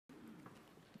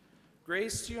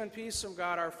Grace to you and peace from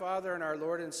God our Father and our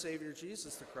Lord and Savior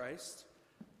Jesus the Christ.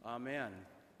 Amen.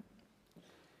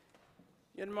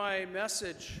 In my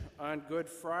message on Good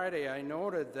Friday, I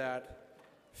noted that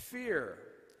fear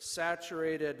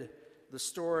saturated the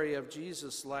story of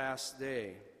Jesus' last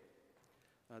day.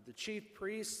 The chief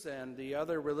priests and the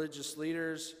other religious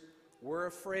leaders were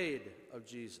afraid of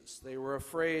Jesus. They were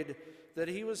afraid that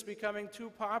he was becoming too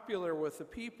popular with the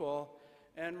people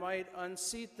and might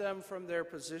unseat them from their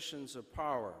positions of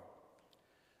power.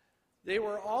 They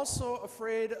were also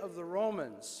afraid of the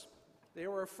Romans. They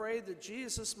were afraid that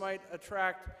Jesus might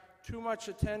attract too much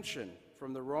attention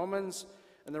from the Romans,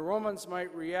 and the Romans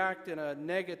might react in a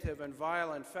negative and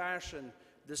violent fashion,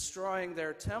 destroying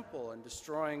their temple and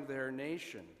destroying their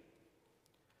nation.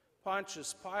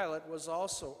 Pontius Pilate was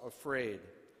also afraid.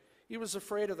 He was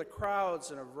afraid of the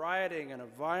crowds and of rioting and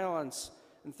of violence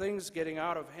and things getting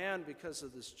out of hand because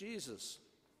of this Jesus.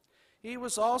 He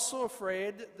was also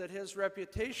afraid that his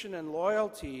reputation and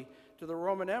loyalty to the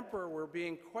Roman emperor were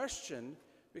being questioned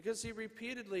because he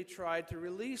repeatedly tried to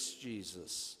release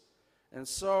Jesus. And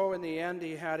so, in the end,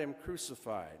 he had him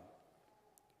crucified.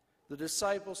 The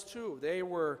disciples, too, they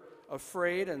were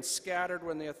afraid and scattered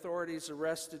when the authorities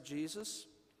arrested Jesus,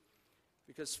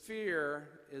 because fear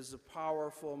is a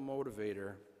powerful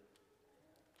motivator.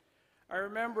 I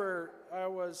remember I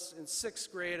was in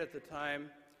 6th grade at the time,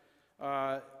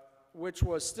 which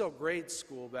was still grade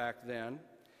school back then.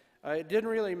 It didn't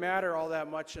really matter all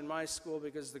that much in my school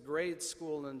because the grade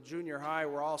school and junior high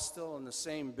were all still in the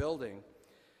same building.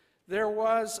 There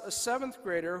was a 7th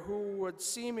grader who would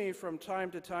see me from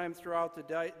time to time throughout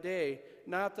the day.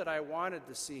 Not that I wanted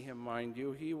to see him, mind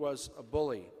you. He was a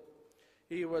bully.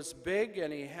 He was big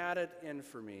and he had it in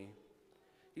for me.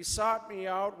 He sought me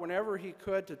out whenever he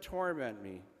could to torment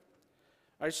me.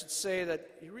 I should say that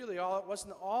he really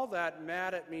wasn't all that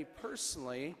mad at me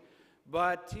personally,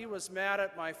 but he was mad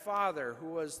at my father, who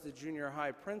was the junior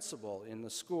high principal in the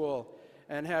school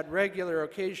and had regular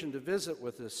occasion to visit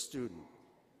with this student.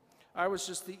 I was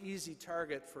just the easy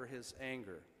target for his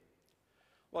anger.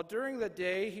 Well, during the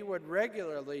day, he would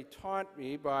regularly taunt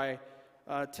me by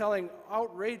telling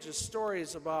outrageous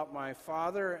stories about my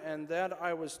father and that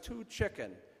I was too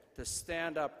chicken to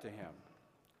stand up to him.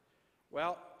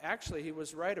 Well, actually, he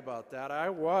was right about that. I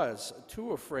was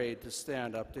too afraid to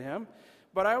stand up to him,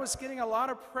 but I was getting a lot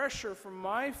of pressure from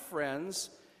my friends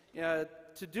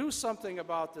to do something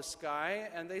about this guy,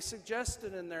 and they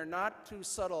suggested in their not too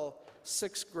subtle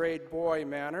 6th grade boy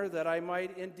manner that I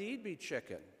might indeed be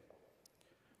chicken.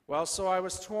 Well, so I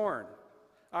was torn.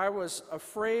 I was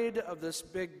afraid of this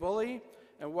big bully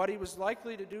and what he was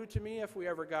likely to do to me if we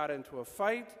ever got into a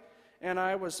fight, and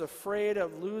I was afraid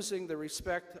of losing the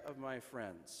respect of my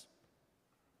friends.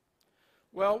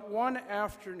 Well, one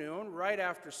afternoon, right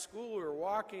after school, we were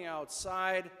walking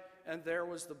outside, and there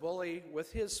was the bully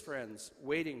with his friends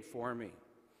waiting for me.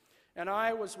 And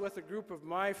I was with a group of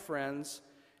my friends,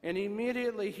 and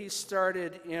immediately he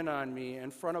started in on me in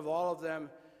front of all of them,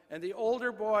 and the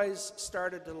older boys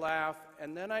started to laugh,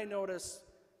 and then I noticed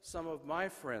some of my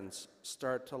friends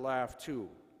start to laugh too.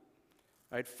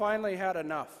 I'd finally had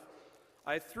enough.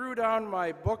 I threw down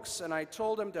my books and I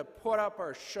told him to put up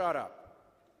or shut up.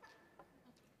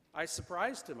 I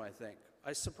surprised him, I think.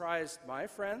 I surprised my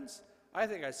friends, I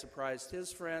think I surprised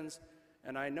his friends,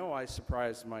 and I know I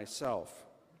surprised myself.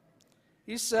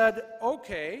 He said,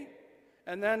 "Okay,"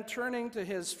 and then turning to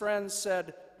his friends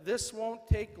said, "This won't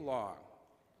take long."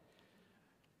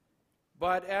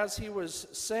 But as he was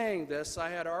saying this, I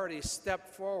had already stepped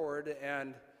forward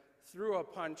and threw a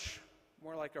punch,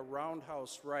 more like a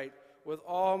roundhouse right, with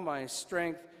all my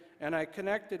strength, and I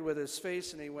connected with his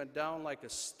face, and he went down like a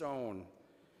stone.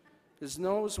 His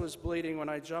nose was bleeding when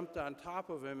I jumped on top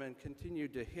of him and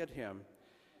continued to hit him.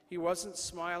 He wasn't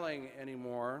smiling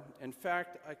anymore. In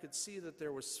fact, I could see that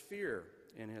there was fear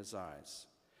in his eyes.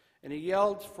 And he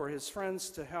yelled for his friends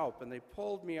to help, and they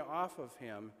pulled me off of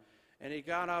him, and he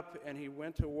got up and he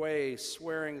went away,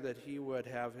 swearing that he would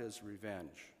have his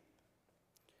revenge.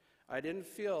 I didn't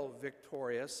feel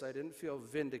victorious, I didn't feel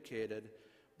vindicated,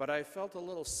 but I felt a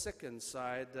little sick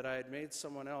inside that I had made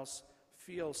someone else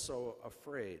feel so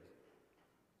afraid.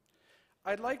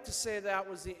 I'd like to say that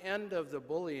was the end of the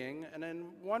bullying, and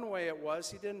in one way it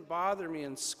was. He didn't bother me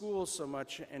in school so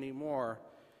much anymore,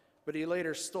 but he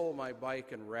later stole my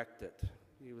bike and wrecked it.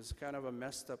 He was kind of a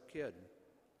messed up kid.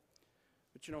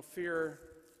 But you know, fear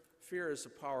is a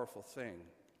powerful thing.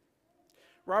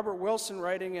 Robert Wilson,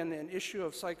 writing in an issue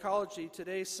of Psychology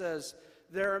Today, says,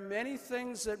 "There are many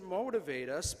things that motivate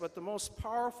us, but the most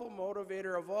powerful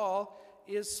motivator of all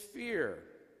is fear.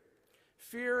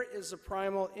 Fear is a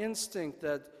primal instinct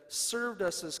that served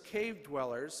us as cave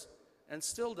dwellers and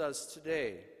still does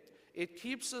today. It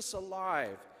keeps us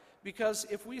alive because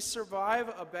if we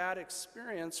survive a bad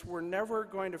experience, we're never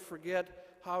going to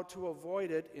forget how to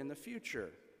avoid it in the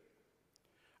future.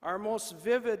 Our most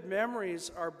vivid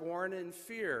memories are born in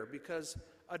fear because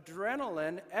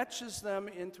adrenaline etches them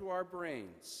into our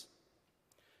brains.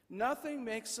 Nothing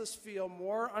makes us feel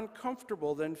more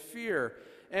uncomfortable than fear,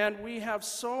 and we have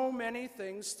so many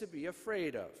things to be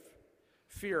afraid of.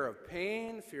 Fear of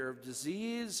pain, fear of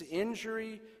disease,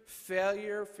 injury,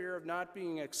 failure, fear of not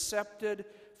being accepted,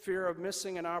 fear of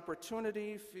missing an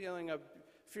opportunity,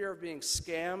 fear of being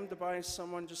scammed by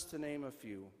someone, just to name a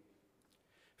few.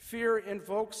 Fear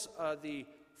invokes the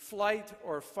flight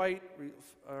or fight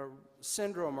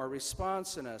syndrome or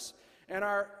response in us, and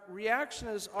our reaction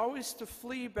is always to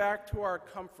flee back to our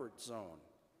comfort zone.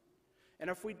 And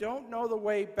if we don't know the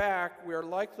way back, we are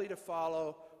likely to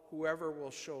follow whoever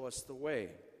will show us the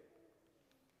way.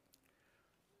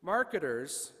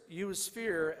 Marketers use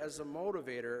fear as a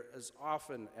motivator as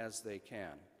often as they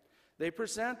can. They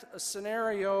present a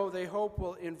scenario they hope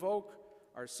will invoke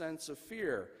our sense of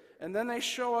fear, and then they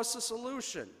show us a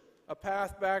solution, a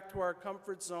path back to our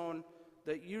comfort zone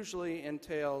that usually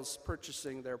entails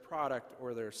purchasing their product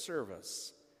or their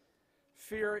service.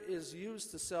 Fear is used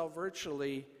to sell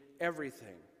virtually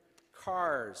everything.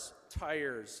 Cars,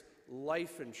 tires,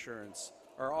 life insurance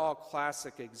are all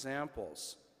classic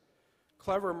examples.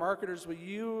 Clever marketers will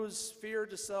use fear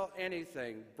to sell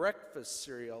anything: breakfast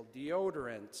cereal,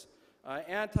 deodorant,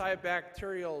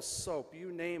 antibacterial soap,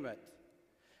 you name it.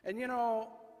 And you know,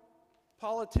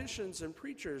 politicians and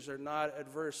preachers are not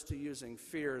adverse to using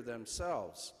fear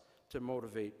themselves to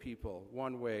motivate people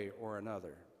one way or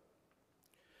another.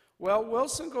 Well,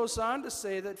 Wilson goes on to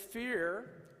say that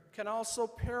fear can also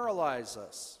paralyze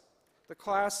us, the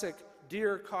classic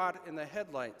deer caught in the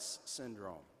headlights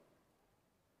syndrome.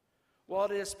 Well,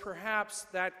 it is perhaps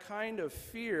that kind of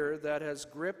fear that has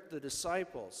gripped the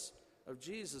disciples of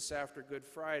Jesus after Good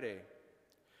Friday.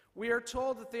 We are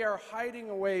told that they are hiding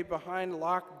away behind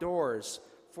locked doors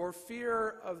for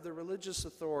fear of the religious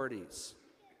authorities.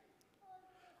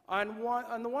 On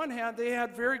the one hand, they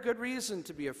had very good reason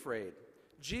to be afraid.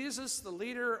 Jesus, the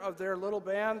leader of their little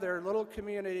band, their little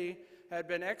community, had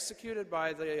been executed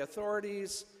by the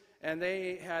authorities, and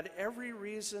they had every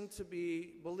reason to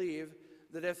believe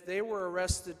that if they were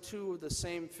arrested too, the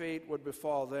same fate would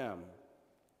befall them.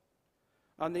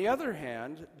 On the other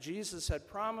hand, Jesus had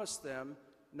promised them,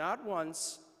 not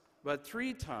once, but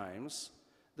 3 times,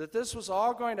 that this was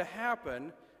all going to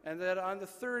happen and that on the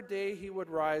 3rd day he would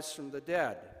rise from the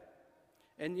dead.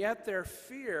 And yet their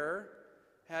fear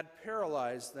had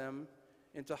paralyzed them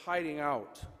into hiding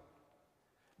out.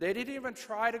 They didn't even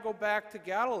try to go back to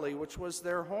Galilee, which was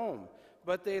their home,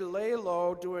 but they lay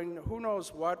low doing who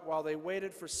knows what while they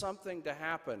waited for something to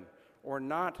happen or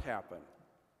not happen,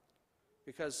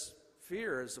 because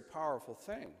fear is a powerful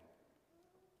thing.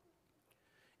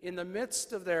 In the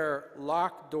midst of their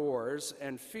locked doors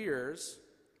and fears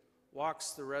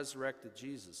walks the resurrected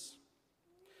Jesus.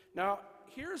 Now,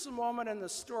 here's a moment in the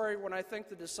story when I think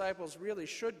the disciples really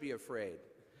should be afraid.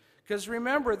 Because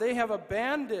remember, they have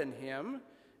abandoned him,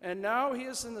 and now he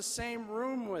is in the same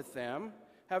room with them,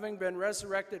 having been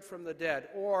resurrected from the dead.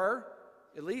 Or,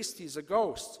 at least he's a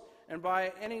ghost, and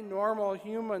by any normal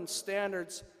human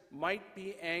standards might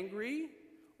be angry,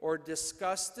 or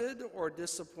disgusted, or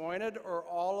disappointed, or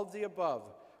all of the above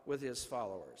with his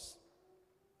followers.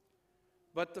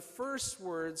 But the first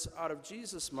words out of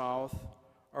Jesus' mouth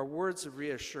are words of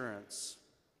reassurance.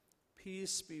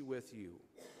 Peace be with you.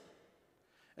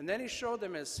 And then he showed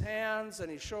them his hands,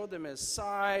 and he showed them his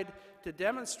side to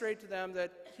demonstrate to them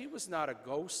that he was not a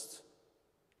ghost.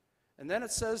 And then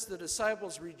it says the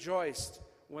disciples rejoiced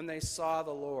when they saw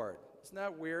the Lord. Isn't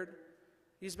that weird?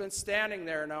 He's been standing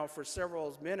there now for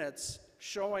several minutes,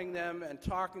 showing them and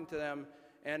talking to them,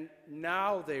 and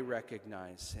now they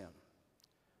recognize him.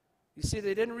 You see,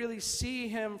 they didn't really see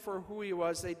him for who he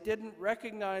was. They didn't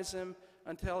recognize him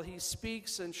until he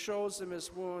speaks and shows them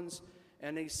his wounds,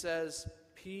 and he says,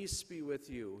 "Peace be with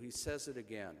you." He says it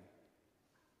again.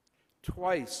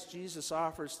 Twice, Jesus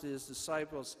offers to his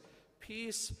disciples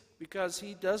peace because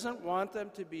he doesn't want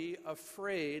them to be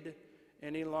afraid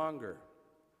any longer.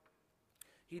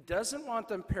 He doesn't want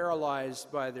them paralyzed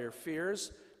by their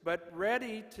fears, but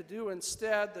ready to do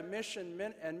instead the mission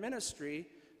and ministry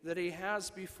that he has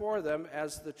before them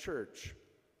as the church.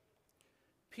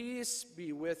 Peace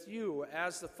be with you.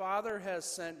 As the Father has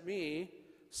sent me,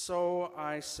 so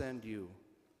I send you.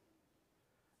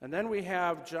 And then we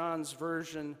have John's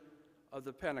version of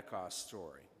the Pentecost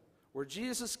story. where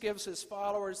Jesus gives his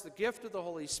followers the gift of the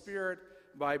Holy Spirit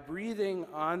by breathing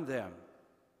on them.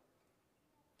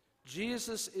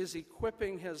 Jesus is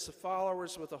equipping his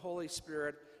followers with the Holy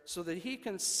Spirit so that he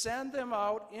can send them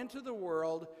out into the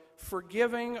world,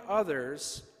 forgiving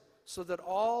others, so that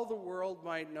all the world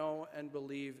might know and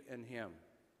believe in him.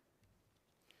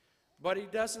 But he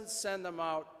doesn't send them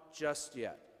out just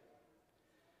yet.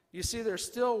 You see, there's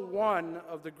still one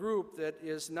of the group that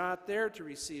is not there to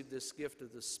receive this gift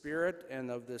of the Spirit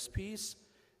and of this peace.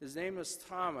 His name is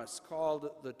Thomas, called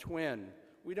the twin.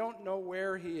 We don't know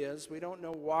where he is. We don't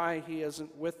know why he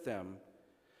isn't with them.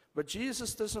 But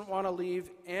Jesus doesn't want to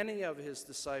leave any of his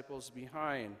disciples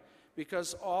behind,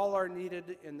 because all are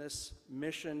needed in this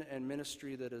mission and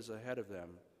ministry that is ahead of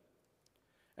them.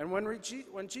 And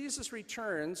when Jesus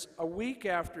returns a week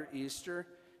after Easter,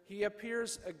 he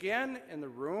appears again in the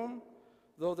room,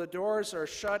 though the doors are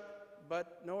shut,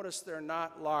 but notice they're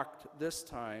not locked this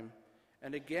time.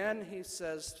 And again he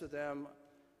says to them,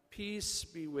 "Peace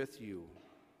be with you."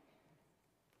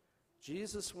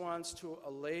 Jesus wants to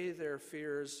allay their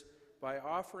fears by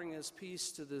offering his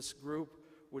peace to this group,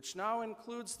 which now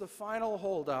includes the final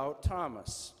holdout,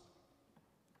 Thomas.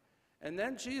 And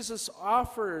then Jesus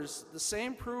offers the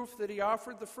same proof that he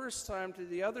offered the first time to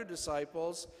the other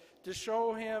disciples, to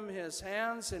show him his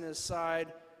hands and his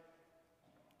side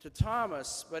to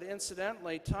Thomas. But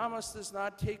incidentally, Thomas does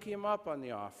not take him up on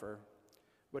the offer,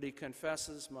 but he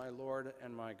confesses, "My Lord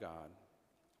and my God."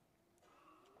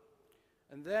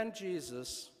 And then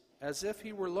Jesus, as if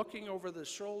he were looking over the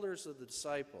shoulders of the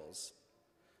disciples,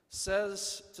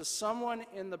 says to someone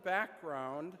in the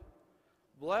background,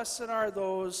 "Blessed are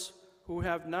those who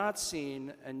have not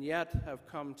seen and yet have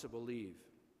come to believe."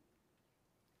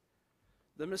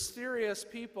 The mysterious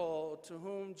people to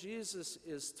whom Jesus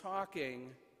is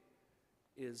talking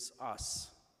is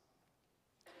us.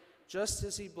 Just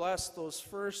as he blessed those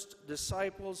first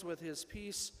disciples with his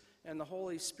peace and the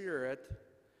Holy Spirit,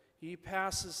 he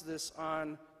passes this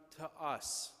on to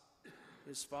us,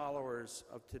 his followers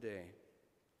of today.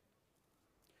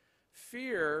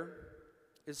 Fear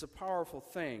is a powerful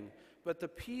thing, but the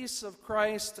peace of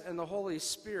Christ and the Holy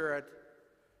Spirit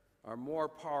are more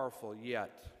powerful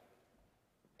yet.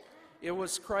 It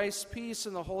was Christ's peace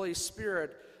and the Holy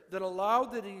Spirit that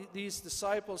allowed these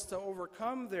disciples to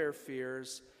overcome their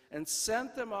fears and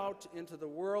sent them out into the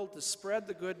world to spread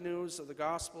the good news of the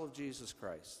gospel of Jesus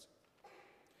Christ.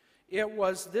 It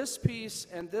was this peace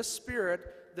and this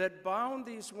Spirit that bound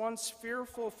these once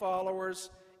fearful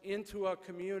followers into a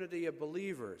community of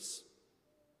believers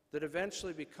that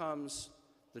eventually becomes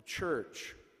the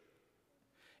church.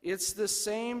 It's the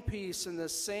same peace and the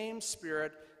same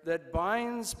Spirit that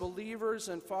binds believers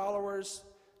and followers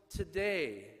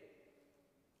today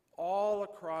all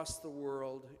across the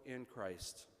world in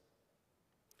Christ.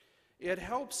 It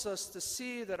helps us to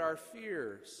see that our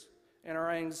fears and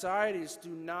our anxieties do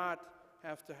not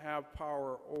have to have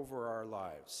power over our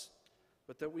lives,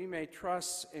 but that we may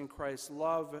trust in Christ's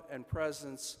love and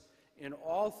presence in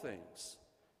all things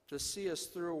to see us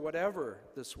through whatever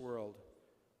this world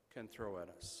can throw at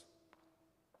us.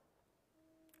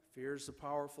 Fear is a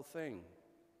powerful thing,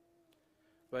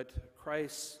 but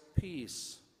Christ's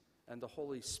peace and the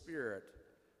Holy Spirit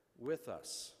with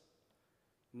us,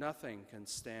 nothing can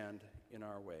stand in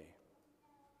our way.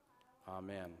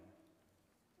 Amen.